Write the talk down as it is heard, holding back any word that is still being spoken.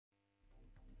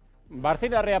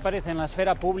Barcina reaparece en la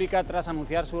esfera pública tras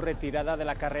anunciar su retirada de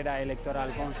la carrera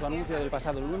electoral. Con su anuncio del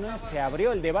pasado lunes se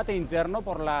abrió el debate interno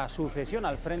por la sucesión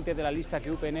al frente de la lista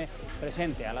que UPN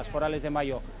presente a las forales de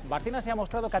mayo. Barcina se ha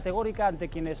mostrado categórica ante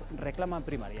quienes reclaman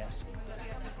primarias.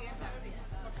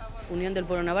 Unión del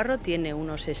Pueblo Navarro tiene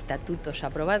unos estatutos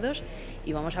aprobados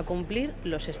y vamos a cumplir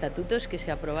los estatutos que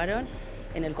se aprobaron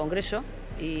en el Congreso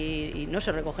y no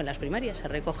se recogen las primarias, se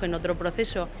recoge en otro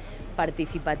proceso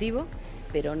participativo,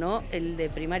 pero no el de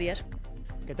primarias.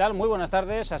 ¿Qué tal? Muy buenas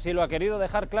tardes. Así lo ha querido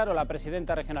dejar claro la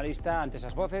presidenta regionalista ante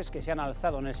esas voces que se han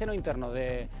alzado en el seno interno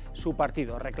de su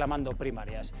partido reclamando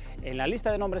primarias. En la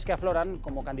lista de nombres que afloran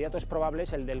como candidatos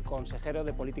probables el del consejero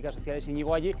de Políticas Sociales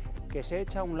Íñigo Allí, que se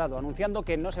echa a un lado anunciando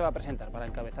que no se va a presentar para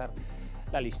encabezar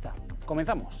la lista.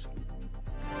 Comenzamos.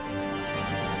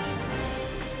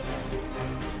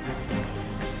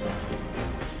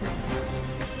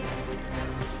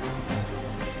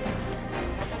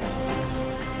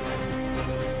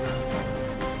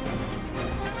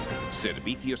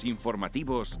 Servicios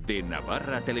informativos de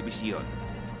Navarra Televisión.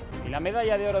 Y la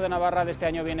medalla de oro de Navarra de este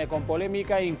año viene con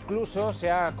polémica e incluso se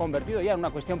ha convertido ya en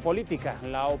una cuestión política.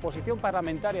 La oposición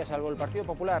parlamentaria, salvo el Partido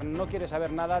Popular, no quiere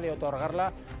saber nada de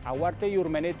otorgarla a Huarte y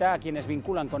Urmeneta, a quienes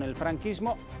vinculan con el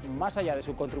franquismo, más allá de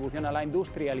su contribución a la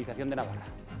industrialización de Navarra.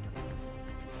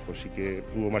 Pues sí que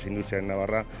hubo más industria en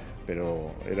Navarra,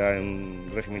 pero era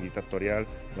un régimen dictatorial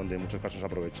donde en muchos casos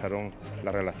aprovecharon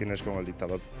las relaciones con el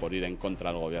dictador. Por ir en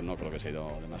contra del gobierno creo que se ha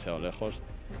ido demasiado lejos,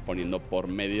 poniendo por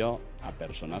medio a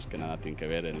personas que nada tienen que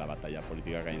ver en la batalla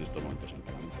política que hay en estos momentos en el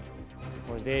Parlamento.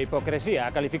 Pues de hipocresía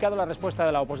ha calificado la respuesta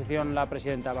de la oposición la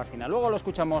presidenta Barcina. Luego lo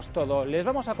escuchamos todo. Les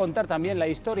vamos a contar también la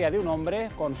historia de un hombre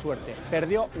con suerte.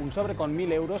 Perdió un sobre con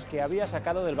 1.000 euros que había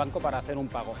sacado del banco para hacer un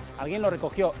pago. Alguien lo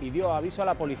recogió y dio aviso a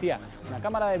la policía. Una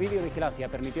cámara de videovigilancia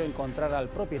permitió encontrar al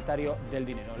propietario del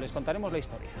dinero. Les contaremos la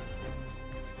historia.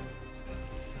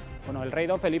 Bueno, el rey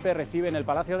don Felipe recibe en el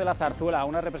Palacio de la Zarzuela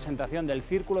una representación del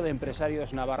Círculo de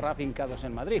Empresarios Navarra afincados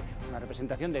en Madrid. Una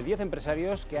representación de 10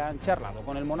 empresarios que han charlado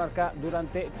con el monarca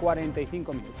durante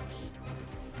 45 minutos.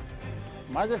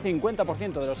 Más del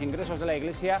 50% de los ingresos de la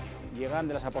Iglesia llegan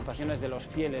de las aportaciones de los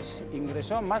fieles.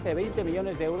 Ingresó más de 20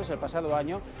 millones de euros el pasado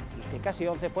año, de los que casi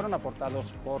 11 fueron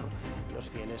aportados por los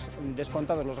fieles.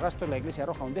 Descontados los gastos, la Iglesia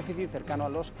arroja un déficit cercano a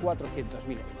los 400.000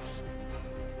 euros.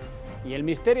 Y el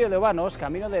misterio de Obanos,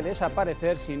 camino de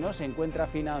desaparecer si no se encuentra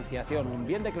financiación, un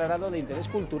bien declarado de interés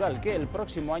cultural que el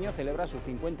próximo año celebra su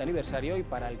 50 aniversario y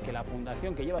para el que la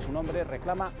fundación que lleva su nombre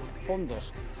reclama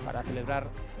fondos para celebrar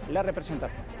la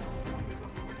representación.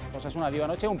 Osasuna dio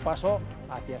anoche un paso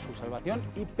hacia su salvación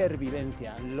y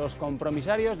pervivencia. Los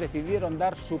compromisarios decidieron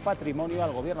dar su patrimonio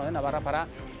al gobierno de Navarra para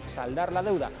saldar la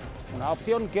deuda, una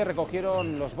opción que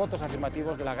recogieron los votos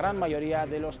afirmativos de la gran mayoría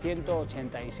de los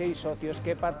 186 socios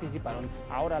que participaron.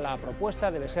 Ahora la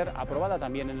propuesta debe ser aprobada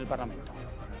también en el Parlamento.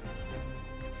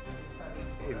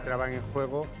 Entraban en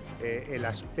juego el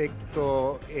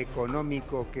aspecto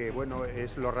económico, que bueno,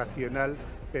 es lo racional,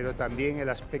 pero también el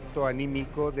aspecto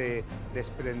anímico de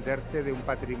desprenderte de un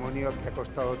patrimonio que ha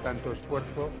costado tanto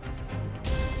esfuerzo.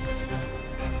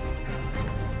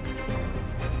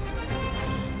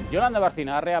 Yolanda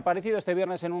Barcina ha reaparecido este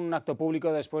viernes en un acto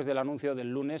público después del anuncio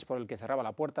del lunes por el que cerraba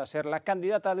la puerta a ser la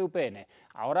candidata de UPN.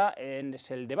 Ahora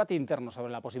es el debate interno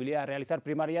sobre la posibilidad de realizar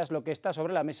primarias lo que está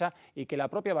sobre la mesa y que la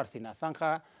propia Barcina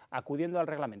zanja acudiendo al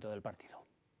reglamento del partido.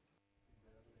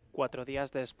 4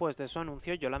 días después de su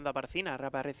anuncio, Yolanda Barcina ha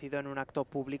reaparecido en un acto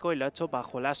público y lo ha hecho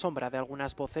bajo la sombra de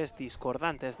algunas voces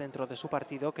discordantes dentro de su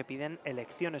partido que piden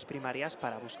elecciones primarias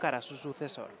para buscar a su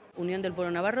sucesor. Unión del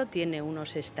Pueblo Navarro tiene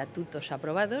unos estatutos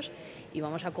aprobados y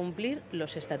vamos a cumplir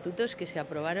los estatutos que se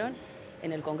aprobaron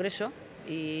en el Congreso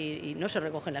y no se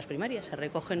recogen las primarias, se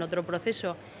recoge en otro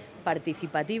proceso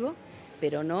participativo,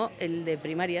 pero no el de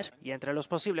primarias. Y entre los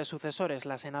posibles sucesores,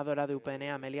 la senadora de UPN,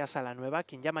 Amelia Salanueva,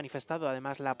 quien ya ha manifestado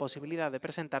además la posibilidad de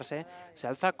presentarse, se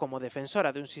alza como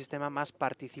defensora de un sistema más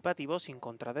participativo sin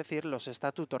contradecir los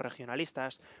estatutos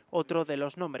regionalistas. Otro de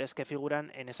los nombres que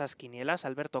figuran en esas quinielas,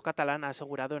 Alberto Catalán, ha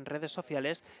asegurado en redes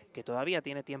sociales que todavía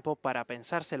tiene tiempo para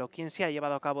pensárselo. Quien se ha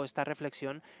llevado a cabo esta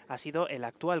reflexión ha sido el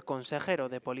actual consejero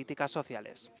de Políticas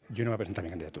Sociales. Yo no voy a presentar mi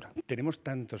candidatura. Tenemos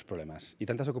tantos problemas y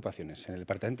tantas ocupaciones en el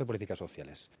Departamento de Políticas Sociales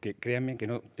que créanme que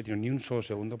no he tenido ni un solo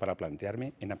segundo para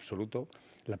plantearme en absoluto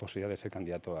la posibilidad de ser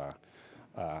candidato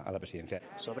a la presidencia.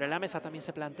 Sobre la mesa también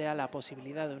se plantea la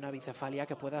posibilidad de una bicefalia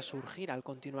que pueda surgir al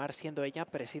continuar siendo ella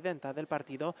presidenta del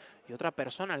partido y otra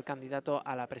persona el candidato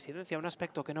a la presidencia, un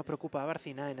aspecto que no preocupa a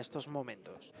Barcina en estos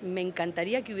momentos. Me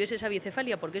encantaría que hubiese esa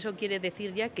bicefalia, porque eso quiere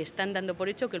decir ya que están dando por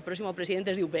hecho que el próximo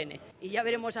presidente es de UPN. Y ya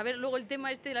veremos, a ver, luego el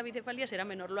tema este de la bicefalia será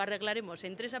menor, lo arreglaremos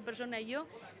entre esa persona y yo,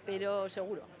 pero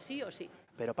seguro, sí o sí.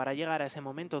 Pero para llegar a ese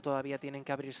momento todavía tienen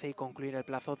que abrirse y concluir el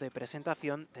plazo de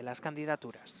presentación de las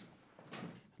candidaturas.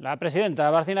 La presidenta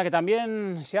Barcina, que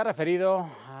también se ha referido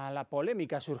a la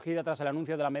polémica surgida tras el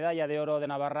anuncio de la medalla de oro de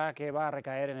Navarra que va a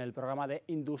recaer en el programa de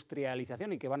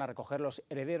industrialización y que van a recoger los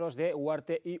herederos de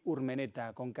Huarte y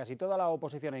Urmeneta. Con casi toda la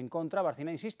oposición en contra,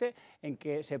 Barcina insiste en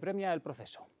que se premia el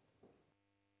proceso.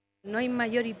 No hay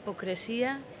mayor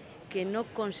hipocresía que no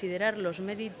considerar los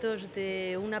méritos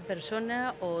de una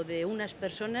persona o de unas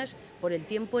personas por el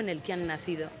tiempo en el que han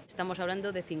nacido. Estamos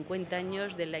hablando de 50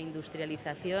 años de la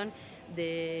industrialización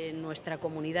de nuestra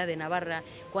comunidad de Navarra,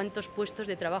 cuántos puestos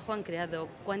de trabajo han creado,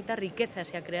 cuánta riqueza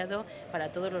se ha creado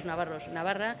para todos los navarros.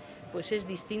 Navarra pues es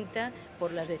distinta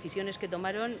por las decisiones que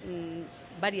tomaron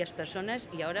varias personas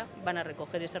y ahora van a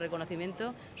recoger ese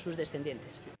reconocimiento sus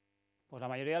descendientes. Pues la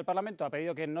mayoría del Parlamento ha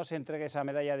pedido que no se entregue esa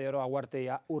medalla de oro a Huarte y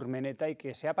a Urmeneta y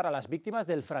que sea para las víctimas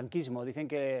del franquismo. Dicen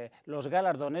que los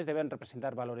galardones deben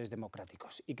representar valores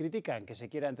democráticos y critican que se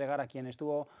quiera entregar a quien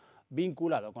estuvo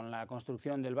vinculado con la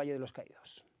construcción del Valle de los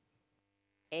Caídos.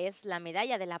 Es la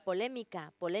medalla de la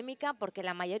polémica porque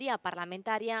la mayoría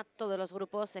parlamentaria, todos los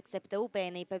grupos excepto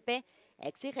UPN y PP,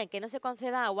 exigen que no se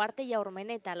conceda a Huarte y a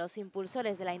Urmeneta, los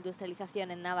impulsores de la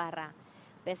industrialización en Navarra.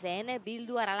 PSN,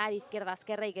 Bildu, Aralar, Izquierda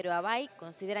Esquerra y Geroabay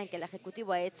consideran que el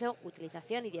Ejecutivo ha hecho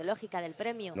utilización ideológica del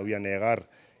premio. No voy a negar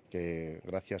que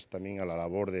gracias también a la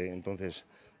labor de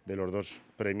los dos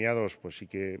premiados, pues sí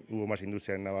que hubo más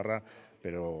industria en Navarra,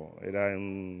 pero era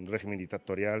un régimen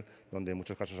dictatorial donde en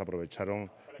muchos casos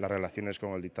aprovecharon las relaciones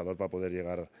con el dictador para poder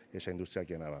llegar esa industria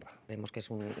aquí a Navarra. Creemos que es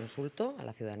un insulto a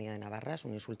la ciudadanía de Navarra, es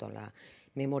un insulto a la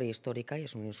memoria histórica y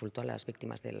es un insulto a las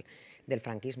víctimas del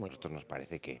franquismo. A nosotros nos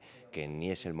parece que ni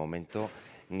es el momento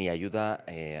ni ayuda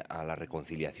a la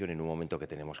reconciliación en un momento que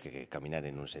tenemos que caminar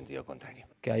en un sentido contrario.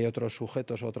 Que hay otros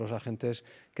sujetos, otros agentes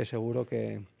que seguro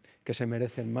que se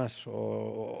merecen más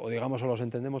o digamos, o los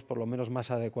entendemos por lo menos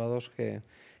más adecuados que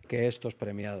estos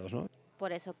premiados, ¿no?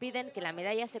 Por eso piden que la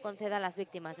medalla se conceda a las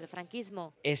víctimas del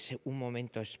franquismo. Es un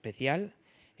momento especial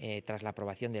tras la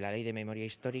aprobación de la Ley de Memoria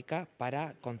Histórica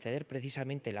para conceder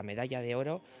precisamente la medalla de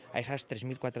oro a esas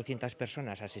 3.400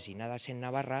 personas asesinadas en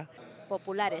Navarra.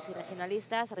 Populares y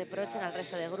regionalistas reprochan al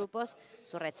resto de grupos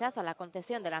su rechazo a la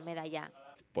concesión de la medalla.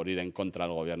 Por ir en contra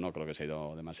del gobierno creo que se ha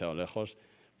ido demasiado lejos,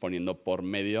 poniendo por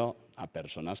medio a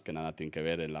personas que nada tienen que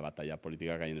ver en la batalla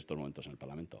política que hay en estos momentos en el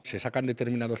Parlamento. Se sacan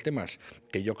determinados temas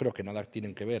que yo creo que nada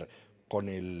tienen que ver con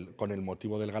el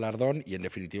motivo del galardón y en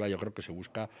definitiva yo creo que se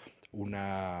busca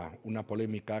una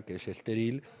polémica que es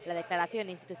estéril. La declaración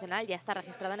institucional ya está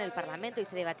registrada en el Parlamento y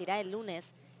se debatirá el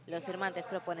lunes. Los firmantes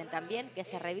proponen también que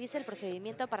se revise el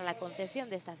procedimiento para la concesión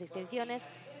de estas distinciones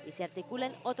y se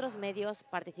articulen otros medios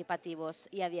participativos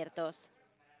y abiertos.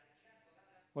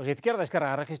 Pues Izquierda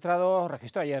Esquerra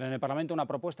registró ayer en el Parlamento una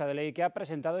propuesta de ley que ha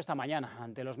presentado esta mañana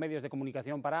ante los medios de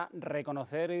comunicación para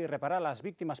reconocer y reparar a las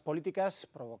víctimas políticas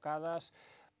provocadas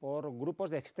por grupos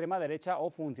de extrema derecha o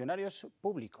funcionarios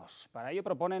públicos. Para ello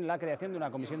proponen la creación de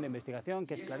una comisión de investigación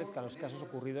que esclarezca los casos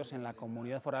ocurridos en la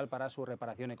comunidad foral para su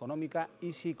reparación económica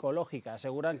y psicológica.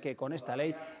 Aseguran que con esta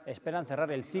ley esperan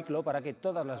cerrar el ciclo para que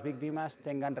todas las víctimas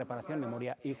tengan reparación,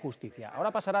 memoria y justicia.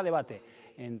 Ahora pasará a debate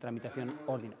en tramitación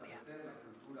ordinaria.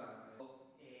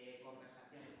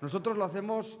 Nosotros lo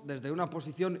hacemos desde una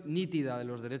posición nítida de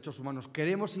los derechos humanos.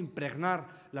 Queremos impregnar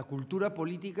la cultura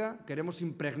política, queremos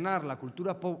impregnar la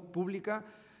cultura pública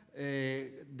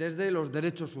desde los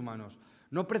derechos humanos.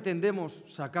 No pretendemos,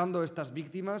 sacando estas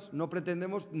víctimas, no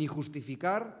pretendemos ni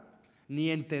justificar,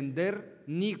 ni entender,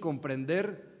 ni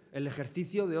comprender el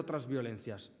ejercicio de otras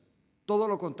violencias. Todo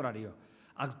lo contrario,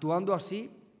 actuando así,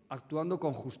 actuando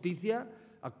con justicia,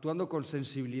 actuando con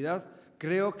sensibilidad,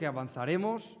 creo que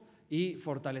avanzaremos y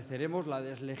fortaleceremos la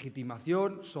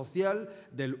deslegitimación social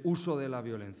del uso de la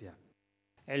violencia.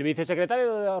 El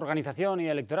vicesecretario de Organización y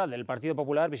Electoral del Partido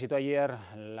Popular visitó ayer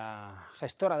la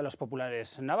gestora de los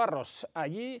populares navarros.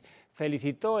 Allí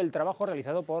felicitó el trabajo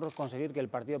realizado por conseguir que el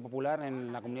Partido Popular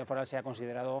en la Comunidad Foral sea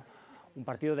considerado un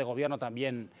partido de gobierno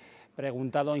también.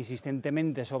 Preguntado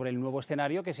insistentemente sobre el nuevo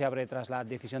escenario que se abre tras la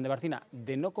decisión de Barcina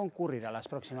de no concurrir a las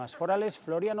próximas forales,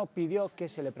 Floriano pidió que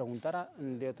se le preguntara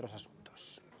de otros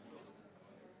asuntos.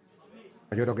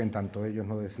 Yo creo que en tanto ellos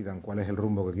no decidan cuál es el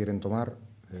rumbo que quieren tomar,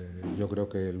 yo creo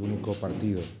que el único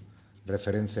partido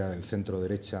referencia del centro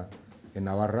derecha en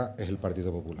Navarra es el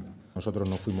Partido Popular. Nosotros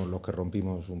no fuimos los que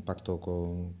rompimos un pacto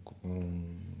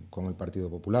con el Partido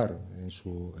Popular en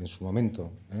su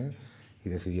momento, y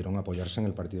decidieron apoyarse en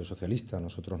el Partido Socialista.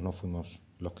 Nosotros no fuimos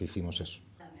los que hicimos eso.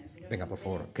 Venga, por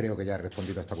favor, creo que ya he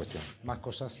respondido a esta cuestión. ¿Más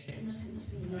cosas?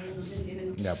 No se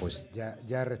entiende. Ya, pues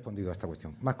ya he respondido a esta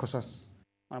cuestión. ¿Más cosas?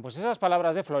 Bueno, pues esas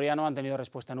palabras de Floriano han tenido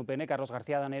respuesta en UPN. Carlos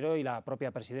García Danero y la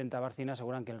propia presidenta Barcina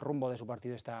aseguran que el rumbo de su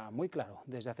partido está muy claro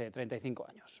desde hace 35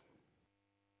 años.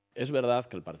 Es verdad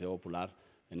que el Partido Popular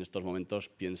en estos momentos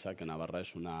piensa que Navarra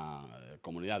es una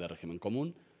comunidad de régimen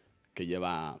común que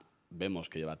vemos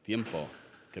que lleva tiempo,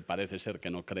 que parece ser que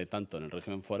no cree tanto en el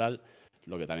régimen foral.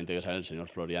 Lo que también tiene que saber el señor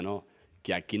Floriano,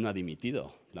 que aquí no ha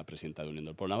dimitido la presidenta de Unión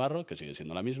del Pueblo Navarro, que sigue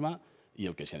siendo la misma, y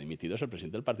el que se ha dimitido es el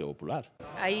presidente del Partido Popular.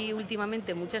 Hay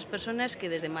últimamente muchas personas que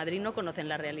desde Madrid no conocen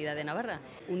la realidad de Navarra.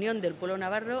 Unión del Pueblo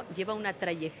Navarro lleva una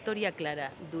trayectoria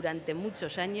clara durante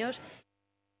muchos años.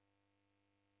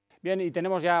 Bien, y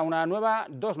tenemos ya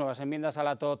dos nuevas enmiendas a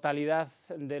la totalidad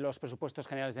de los presupuestos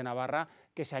generales de Navarra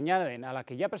que se añaden a la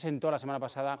que ya presentó la semana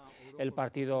pasada el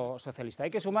Partido Socialista.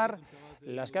 Hay que sumar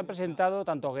las que han presentado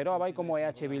tanto Geroa Bai como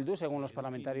EH Bildu. Según los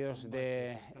parlamentarios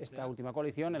de esta última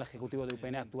coalición, el Ejecutivo de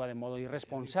UPN actúa de modo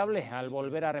irresponsable al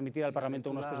volver a remitir al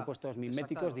Parlamento unos presupuestos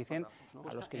miméticos, dicen,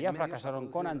 a los que ya fracasaron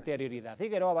con anterioridad. Y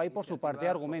Geroa Bai, por su parte,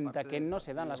 argumenta que no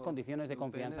se dan las condiciones de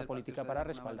confianza política para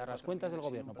respaldar las cuentas del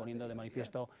Gobierno, poniendo de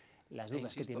manifiesto las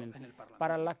dudas que tienen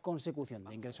para la consecución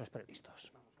de ingresos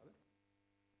previstos.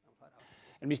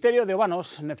 El misterio de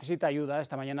Obanos necesita ayuda.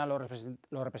 Esta mañana los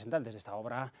representantes de esta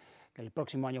obra, que el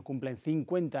próximo año cumplen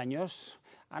 50 años,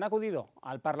 han acudido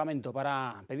al Parlamento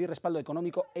para pedir respaldo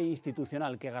económico e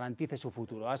institucional que garantice su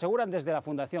futuro. Aseguran desde la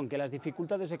Fundación que las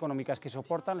dificultades económicas que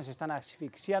soportan les están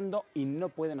asfixiando y no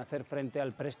pueden hacer frente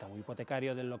al préstamo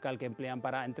hipotecario del local que emplean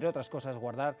para, entre otras cosas,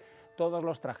 guardar todos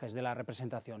los trajes de la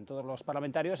representación. Todos los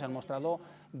parlamentarios se han mostrado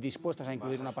dispuestos a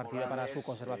incluir una partida para su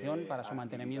conservación, para su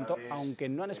mantenimiento, aunque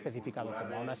no han especificado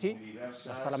cómo. Aún así,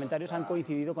 los parlamentarios han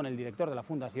coincidido con el director de la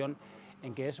Fundación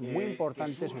en que es muy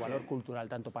importante su valor cultural,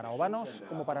 tanto para Obanos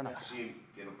como para Navarra.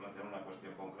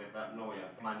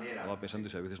 Estaba pensando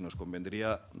si a veces nos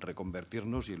convendría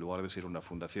reconvertirnos y en lugar de ser una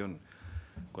fundación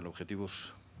con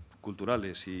objetivos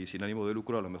culturales y sin ánimo de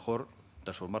lucro, a lo mejor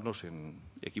transformarnos en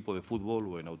equipo de fútbol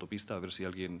o en autopista, a ver si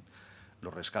alguien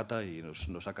nos rescata y nos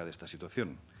saca de esta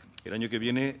situación. El año que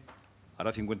viene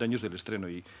hará 50 años del estreno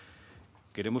y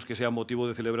queremos que sea motivo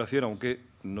de celebración, aunque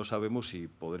no sabemos si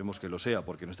podremos que lo sea,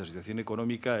 porque nuestra situación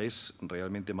económica es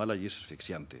realmente mala y es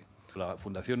asfixiante. La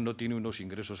Fundación no tiene unos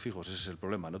ingresos fijos, ese es el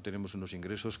problema, no tenemos unos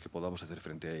ingresos que podamos hacer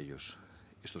frente a ellos.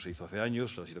 Esto se hizo hace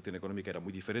años, la situación económica era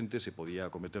muy diferente, se podía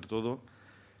acometer todo,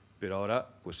 pero ahora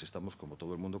pues estamos, como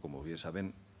todo el mundo, como bien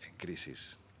saben, en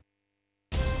crisis.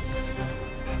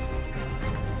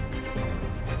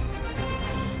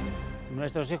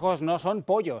 Nuestros hijos no son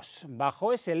pollos.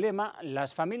 Bajo ese lema,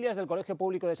 las familias del Colegio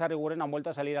Público de Sarriguren han vuelto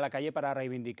a salir a la calle para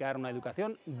reivindicar una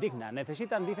educación digna.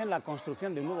 Necesitan, dicen, la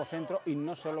construcción de un nuevo centro y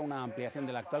no solo una ampliación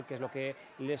del actual, que es lo que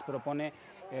les propone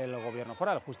el Gobierno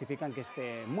foral. Justifican que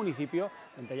este municipio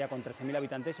cuenta ya con 13.000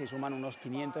 habitantes y suman unos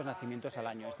 500 nacimientos al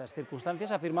año. Estas circunstancias,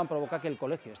 afirman, provoca que el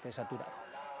colegio esté saturado.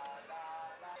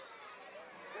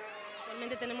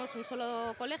 Actualmente tenemos un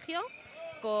solo colegio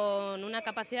con una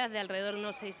capacidad de alrededor de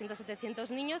unos 600-700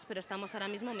 niños, pero estamos ahora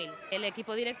mismo 1.000. El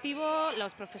equipo directivo,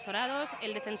 los profesorados,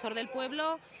 el defensor del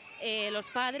pueblo, los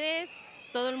padres,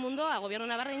 todo el mundo, a Gobierno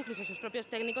Navarra, incluso sus propios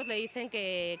técnicos, le dicen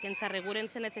que en Sarriguren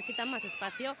se necesita más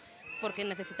espacio porque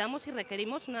necesitamos y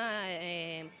requerimos una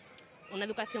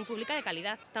educación pública de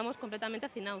calidad. Estamos completamente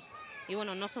hacinados y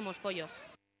bueno, no somos pollos.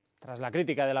 Tras la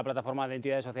crítica de la plataforma de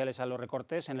entidades sociales a los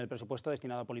recortes en el presupuesto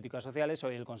destinado a políticas sociales,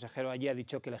 hoy el consejero allí ha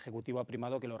dicho que el Ejecutivo ha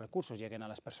primado que los recursos lleguen a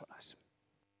las personas.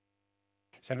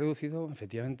 Se han reducido,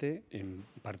 efectivamente, en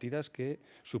partidas que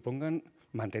supongan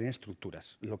mantener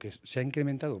estructuras. Lo que se ha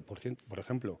incrementado, por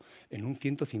ejemplo, en un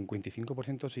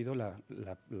 155% ha sido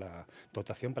la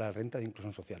dotación para la renta de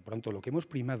inclusión social. Por tanto, lo que hemos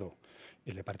primado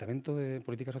el Departamento de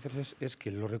Políticas Sociales es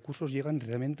que los recursos llegan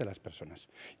realmente a las personas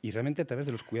y realmente a través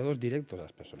de los cuidados directos de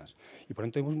las personas. Y por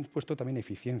tanto hemos puesto también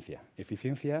eficiencia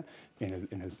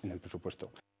en el presupuesto.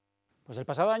 Pues el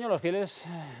pasado año los fieles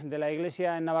de la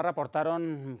Iglesia en Navarra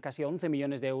aportaron casi 11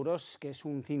 millones de euros, que es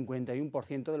un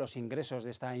 51% de los ingresos de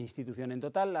esta institución. En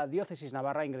total, la diócesis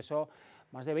navarra ingresó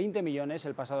más de 20 millones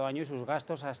el pasado año y sus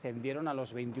gastos ascendieron a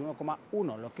los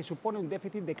 21,1, lo que supone un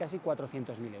déficit de casi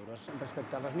 400.000 euros.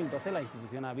 Respecto a 2012, la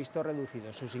institución ha visto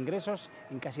reducidos sus ingresos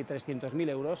en casi 300.000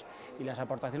 euros y las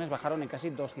aportaciones bajaron en casi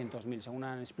 200.000, según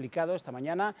han explicado esta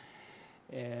mañana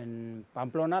En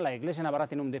Pamplona, la Iglesia navarra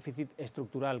tiene un déficit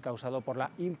estructural causado por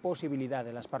la imposibilidad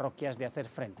de las parroquias de hacer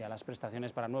frente a las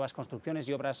prestaciones para nuevas construcciones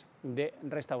y obras de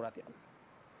restauración.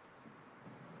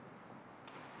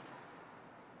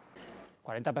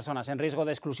 40 personas en riesgo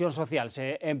de exclusión social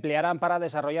se emplearán para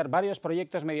desarrollar varios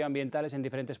proyectos medioambientales en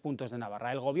diferentes puntos de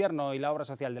Navarra. El Gobierno y la obra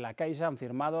social de la Caixa han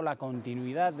firmado la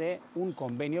continuidad de un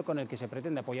convenio con el que se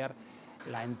pretende apoyar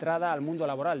la entrada al mundo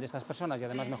laboral de estas personas y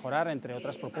además mejorar, entre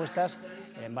otras propuestas,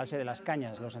 el embalse de las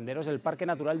Cañas, los senderos del Parque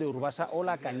Natural de Urbasa o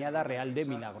la Cañada Real de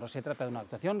Milagros. Se trata de una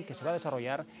actuación que se va a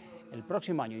desarrollar el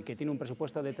próximo año y que tiene un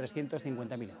presupuesto de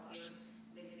 350.000 euros.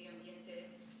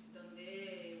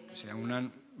 Se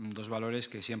unan dos valores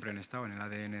que siempre han estado en el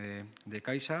ADN de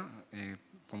Caixa,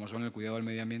 como son el cuidado del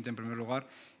medio ambiente en primer lugar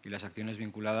y las acciones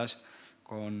vinculadas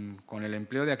con el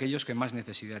empleo de aquellos que más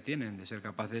necesidad tienen de ser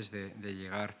capaces de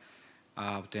llegar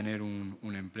a obtener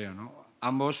un empleo, ¿no?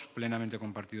 Ambos plenamente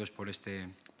compartidos por este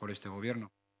Gobierno.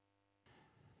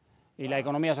 Y la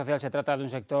economía social se trata de un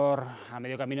sector a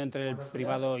medio camino entre el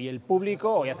privado y el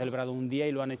público. Hoy ha celebrado un día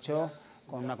y lo han hecho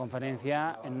con una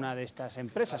conferencia en una de estas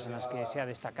empresas en las que se ha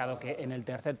destacado que en el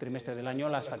tercer trimestre del año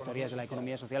las factorías de la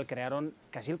economía social crearon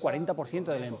casi el 40%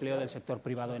 del empleo del sector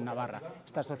privado en Navarra.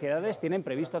 Estas sociedades tienen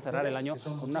previsto cerrar el año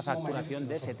con una facturación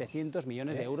de 700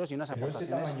 millones de euros y unas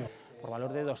aportaciones por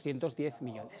valor de 210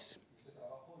 millones.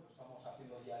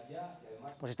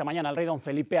 Pues esta mañana el rey don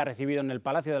Felipe ha recibido en el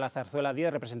Palacio de la Zarzuela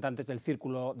 10 representantes del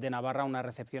Círculo de Navarra, una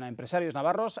recepción a empresarios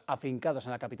navarros afincados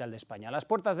en la capital de España. A las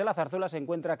puertas de la Zarzuela se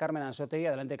encuentra Carmen Ansotegui.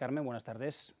 Adelante, Carmen, buenas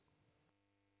tardes.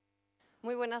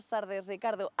 Muy buenas tardes,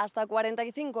 Ricardo. Hasta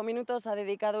 45 minutos ha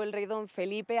dedicado el rey don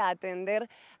Felipe a atender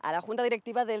a la Junta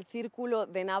Directiva del Círculo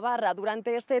de Navarra.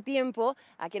 Durante este tiempo,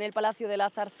 aquí en el Palacio de la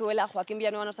Zarzuela, Joaquín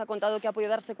Villanueva nos ha contado que ha podido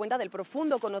darse cuenta del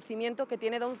profundo conocimiento que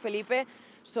tiene don Felipe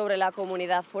sobre la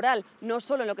comunidad foral, no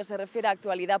solo en lo que se refiere a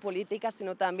actualidad política,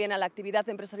 sino también a la actividad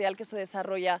empresarial que se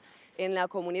desarrolla en la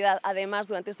comunidad. Además,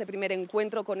 durante este primer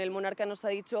encuentro con el monarca nos ha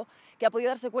dicho que ha podido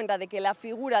darse cuenta de que la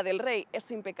figura del rey es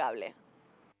impecable.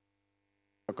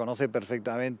 Conoce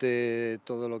perfectamente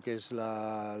todo lo que es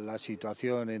la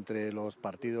situación entre los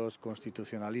partidos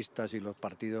constitucionalistas y los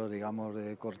partidos, digamos,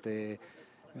 de corte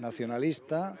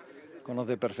nacionalista.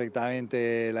 Conoce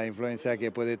perfectamente la influencia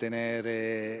que puede tener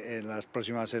en las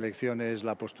próximas elecciones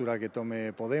la postura que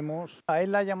tome Podemos. A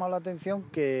él le ha llamado la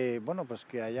atención que, bueno, pues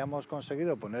que hayamos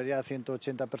conseguido poner ya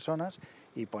 180 personas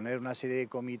y poner una serie de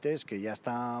comités que ya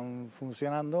están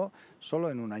funcionando solo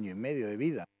en un año y medio de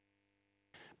vida.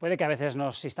 Puede que a veces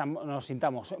nos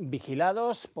sintamos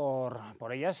vigilados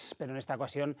por ellas, pero en esta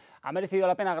ocasión ha merecido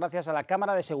la pena gracias a la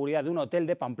cámara de seguridad de un hotel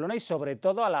de Pamplona y sobre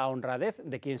todo a la honradez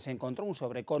de quien se encontró un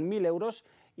sobre con 1.000 euros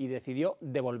y decidió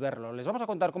devolverlo. Les vamos a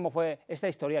contar cómo fue esta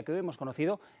historia que hoy hemos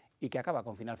conocido y que acaba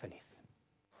con final feliz.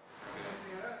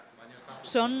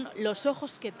 Son los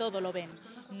ojos que todo lo ven.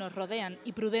 Nos rodean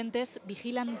y prudentes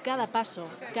vigilan cada paso,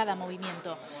 cada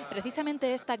movimiento.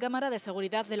 Precisamente esta cámara de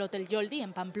seguridad del Hotel Yoldi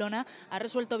en Pamplona ha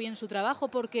resuelto bien su trabajo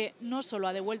porque no solo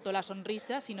ha devuelto la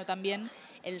sonrisa, sino también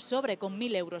el sobre con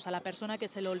 1.000 euros a la persona que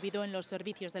se lo olvidó en los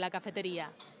servicios de la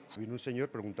cafetería. Vino un señor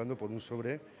preguntando por un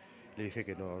sobre, le dije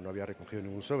que no había recogido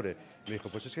ningún sobre. Me dijo,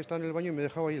 pues es que estaba en el baño y me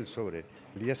dejaba ahí el sobre.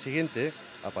 El día siguiente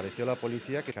apareció la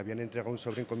policía que habían entregado un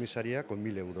sobre en comisaría con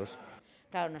 1.000 euros.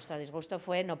 Claro, nuestro disgusto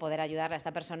fue no poder ayudar a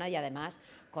esta persona y además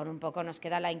con un poco nos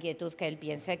queda la inquietud que él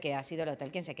piense que ha sido el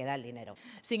hotel quien se queda el dinero.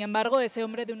 Sin embargo, ese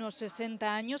hombre de unos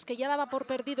 60 años que ya daba por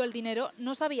perdido el dinero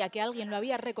no sabía que alguien lo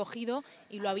había recogido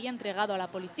y lo había entregado a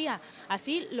la policía.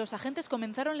 Así, los agentes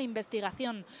comenzaron la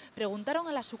investigación, preguntaron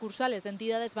a las sucursales de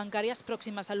entidades bancarias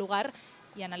próximas al lugar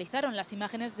y analizaron las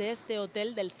imágenes de este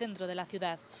hotel del centro de la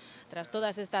ciudad. Tras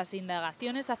todas estas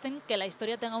indagaciones hacen que la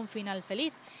historia tenga un final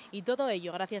feliz y todo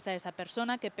ello gracias a esa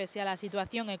persona que, pese a la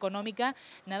situación económica,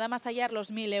 nada más hallar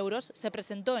los 1.000 euros, se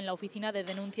presentó en la oficina de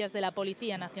denuncias de la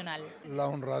Policía Nacional. La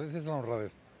honradez es la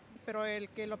honradez. Pero el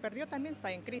que lo perdió también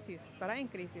está en crisis, estará en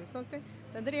crisis, entonces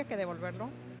tendría que devolverlo.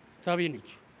 Está bien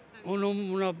hecho,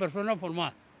 una persona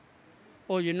formal.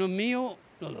 Oye, no es mío,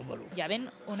 lo devuelvo. Ya ven,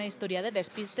 una historia de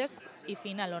despistes y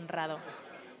final honrado.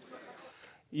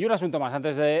 Y un asunto más,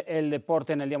 antes del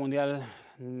deporte en el Día Mundial,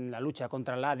 la lucha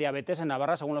contra la diabetes en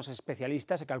Navarra, según los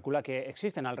especialistas, se calcula que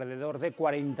existen alrededor de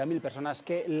 40.000 personas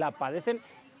que la padecen,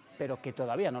 pero que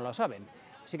todavía no lo saben.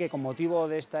 Así que con motivo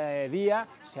de este día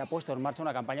se ha puesto en marcha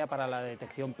una campaña para la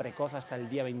detección precoz. Hasta el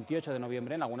día 28 de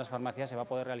noviembre en algunas farmacias se va a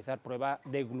poder realizar prueba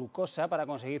de glucosa para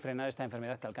conseguir frenar esta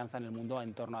enfermedad que alcanza en el mundo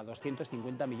en torno a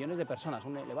 250 millones de personas,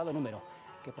 un elevado número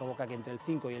que provoca que entre el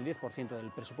 5 y el 10%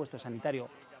 del presupuesto sanitario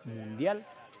mundial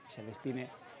se destine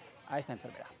a esta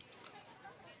enfermedad.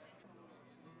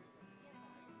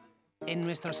 En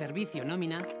nuestro servicio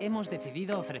nómina hemos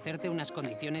decidido ofrecerte unas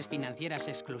condiciones financieras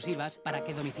exclusivas para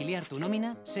que domiciliar tu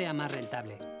nómina sea más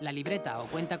rentable. La libreta o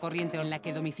cuenta corriente en la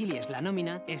que domicilies la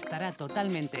nómina estará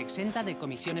totalmente exenta de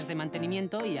comisiones de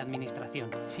mantenimiento y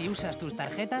administración. Si usas tus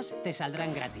tarjetas, te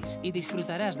saldrán gratis y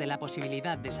disfrutarás de la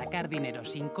posibilidad de sacar dinero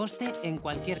sin coste en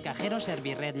cualquier cajero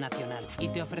Servirred nacional. Y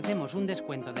te ofrecemos un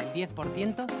descuento del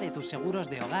 10% de tus seguros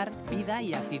de hogar, vida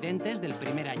y accidentes del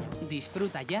primer año.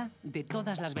 Disfruta ya de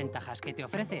todas las ventajas que te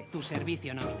ofrece tu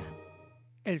servicio nómina.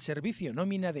 El servicio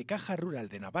nómina de Caja Rural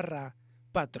de Navarra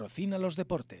patrocina los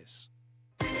deportes.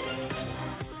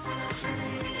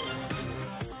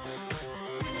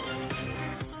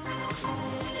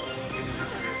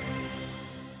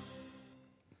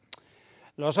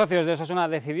 Los socios de Osasuna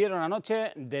decidieron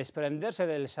anoche desprenderse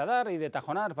del Sadar y de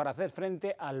Tajonar para hacer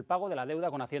frente al pago de la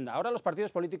deuda con Hacienda. Ahora los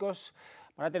partidos políticos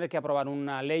van a tener que aprobar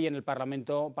una ley en el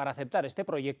Parlamento para aceptar este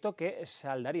proyecto que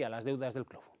saldaría las deudas del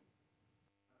club.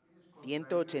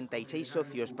 186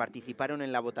 socios participaron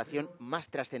en la votación más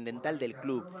trascendental del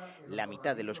club, la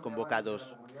mitad de los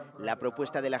convocados. La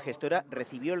propuesta de la gestora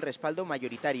recibió el respaldo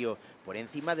mayoritario, por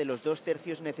encima de los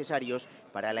 2/3 necesarios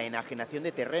para la enajenación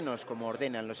de terrenos, como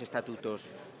ordenan los estatutos.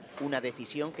 Una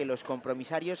decisión que los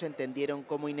compromisarios entendieron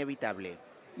como inevitable.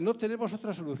 No tenemos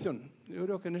otra solución. Yo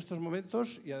creo que en estos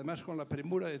momentos, y además con la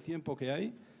premura de tiempo que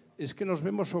hay, es que nos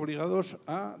vemos obligados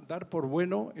a dar por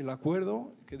bueno el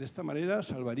acuerdo que de esta manera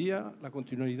salvaría la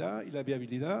continuidad y la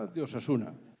viabilidad de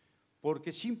Osasuna.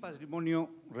 Porque sin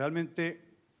patrimonio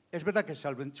realmente es verdad que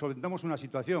solventamos una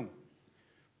situación,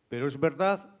 pero es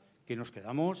verdad que nos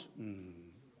quedamos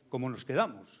como nos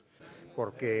quedamos.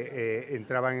 Porque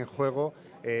entraba en juego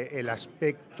el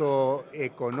aspecto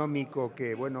económico,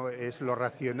 que bueno, es lo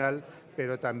racional,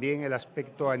 pero también el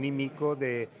aspecto anímico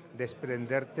de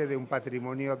desprenderte de un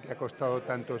patrimonio que ha costado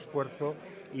tanto esfuerzo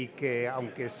y que,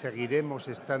 aunque seguiremos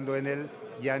estando en él,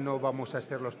 ya no vamos a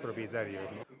ser los propietarios,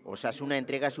 ¿no? Osasuna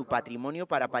entrega su patrimonio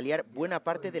para paliar buena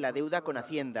parte de la deuda con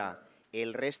Hacienda.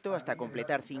 El resto, hasta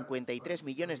completar 53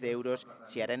 millones de euros,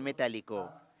 se hará en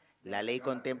metálico. La ley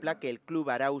contempla que el club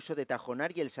hará uso de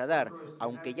Tajonar y el Sadar,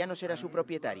 aunque ya no será su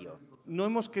propietario. No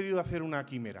hemos querido hacer una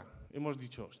quimera. Hemos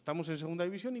dicho, estamos en segunda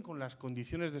división y con las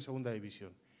condiciones de segunda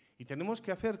división. Y tenemos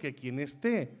que hacer que quien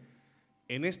esté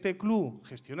en este club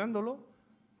gestionándolo,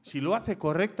 si lo hace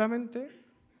correctamente,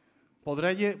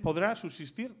 podrá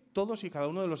subsistir todos y cada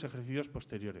uno de los ejercicios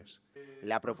posteriores.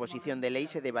 La proposición de ley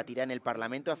se debatirá en el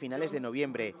Parlamento a finales de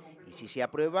noviembre y, si se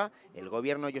aprueba, el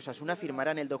Gobierno y Osasuna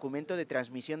firmarán el documento de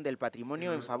transmisión del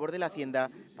patrimonio en favor de la Hacienda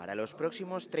para los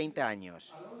próximos 30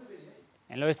 años.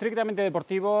 En lo estrictamente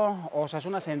deportivo,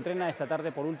 Osasuna se entrena esta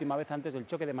tarde por última vez antes del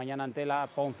choque de mañana ante la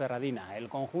Ponferradina. El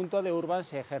conjunto de Urban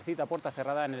se ejercita a puerta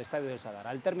cerrada en el estadio del Sadar.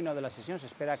 Al término de la sesión se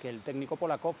espera que el técnico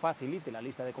polaco facilite la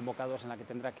lista de convocados, en la que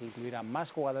tendrá que incluir a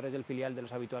más jugadores del filial de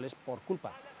los habituales por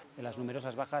culpa de las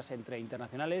numerosas bajas entre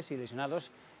internacionales y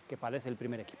lesionados que padece el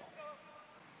primer equipo.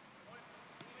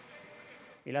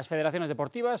 Y las federaciones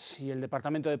deportivas y el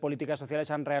Departamento de Políticas Sociales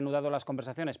han reanudado las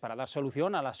conversaciones para dar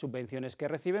solución a las subvenciones que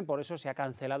reciben. Por eso se ha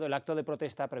cancelado el acto de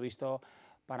protesta previsto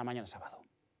para mañana sábado.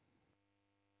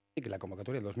 Y que la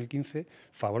convocatoria del 2015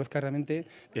 favorezca realmente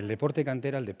el deporte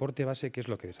cantera, el deporte base, que es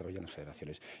lo que desarrollan las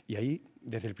federaciones. Y ahí,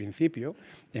 desde el principio,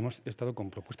 hemos estado con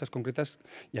propuestas concretas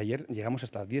y ayer llegamos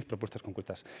hasta 10 propuestas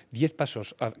concretas. 10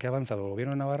 pasos que ha avanzado el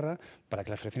Gobierno de Navarra para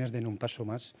que las federaciones den un paso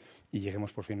más y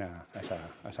lleguemos por fin a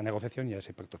esa negociación y a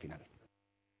ese pacto final.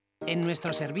 En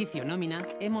nuestro servicio nómina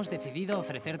hemos decidido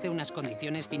ofrecerte unas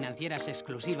condiciones financieras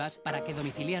exclusivas para que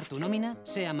domiciliar tu nómina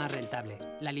sea más rentable.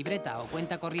 La libreta o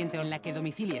cuenta corriente en la que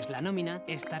domicilies la nómina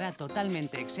estará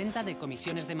totalmente exenta de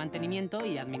comisiones de mantenimiento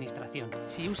y administración.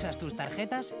 Si usas tus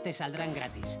tarjetas, te saldrán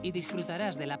gratis y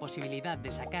disfrutarás de la posibilidad de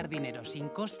sacar dinero sin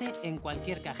coste en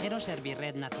cualquier cajero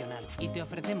Servirred nacional. Y te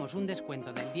ofrecemos un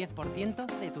descuento del 10%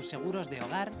 de tus seguros de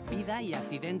hogar, vida y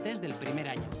accidentes del primer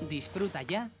año. Disfruta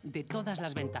ya de todas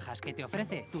las ventajas que te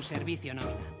ofrece tu servicio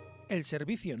nómina. El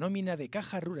servicio nómina de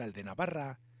Caja Rural de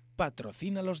Navarra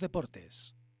patrocina los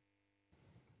deportes.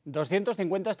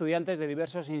 250 estudiantes de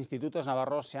diversos institutos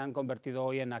navarros se han convertido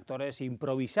hoy en actores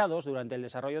improvisados durante el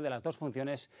desarrollo de las dos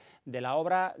funciones de la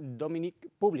obra Dominic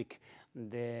Public,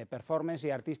 de performance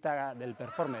y artista del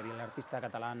performer y el artista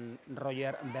catalán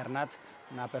Roger Bernat,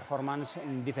 una performance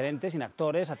diferente, sin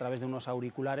actores, a través de unos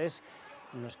auriculares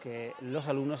en los que los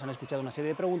alumnos han escuchado una serie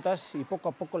de preguntas y poco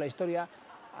a poco la historia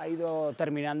ha ido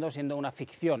terminando siendo una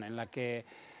ficción en la que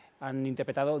han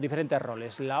interpretado diferentes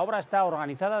roles. La obra está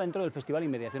organizada dentro del Festival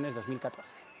Inmediaciones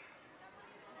 2014.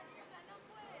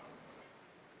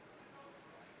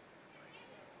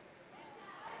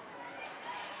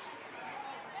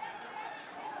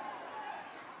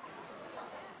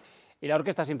 Y la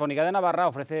Orquesta Sinfónica de Navarra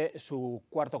ofrece su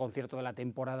cuarto concierto de la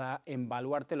temporada en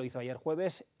Baluarte. Lo hizo ayer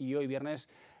jueves y hoy viernes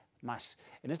más.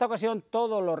 En esta ocasión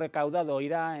todo lo recaudado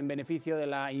irá en beneficio de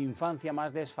la infancia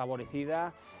más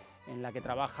desfavorecida, en la que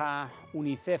trabaja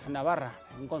UNICEF Navarra.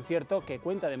 Un concierto que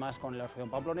cuenta además con el Orfeón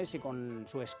Pamplonés y con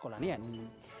su escolanía,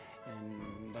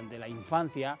 donde la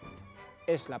infancia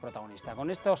es la protagonista. Con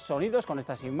estos sonidos, con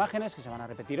estas imágenes que se van a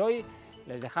repetir hoy,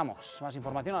 les dejamos. Más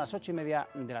información a las 8:30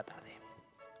 de la tarde.